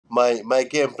my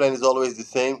game plan is always the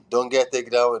same. Don't get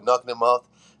taken down and knock them out.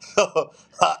 So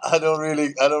I don't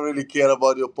really care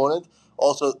about the opponent.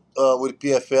 Also, with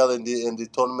PFL in the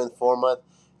tournament format,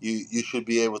 you should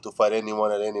be able to fight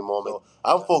anyone at any moment. So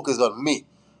I'm focused on me.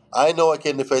 I know I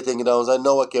can defend takedowns. I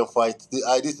know I can fight.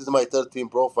 This is my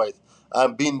 13th pro fight.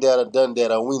 I've been there and done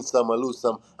that. I win some, I lose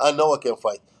some. I know I can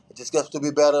fight. I just have to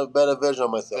be better version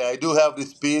of myself. I do have the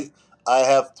speed. I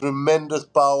have tremendous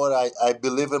power. I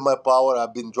believe in my power.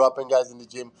 I've been dropping guys in the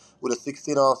gym with a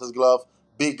 16 ounces glove.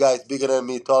 Big guys, bigger than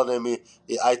me, taller than me.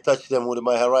 I touch them with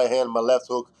my right hand, my left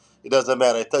hook. It doesn't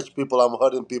matter. I touch people. I'm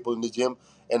hurting people in the gym.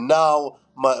 And now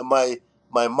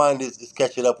my mind is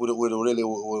catching up with really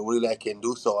what really I can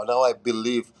do. So now I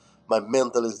believe my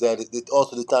mental is that.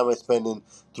 Also the time I spend in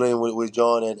training with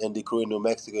John and the crew in New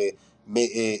Mexico,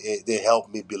 they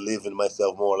help me believe in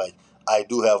myself more. Like I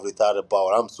do have retarded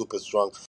power. I'm super strong.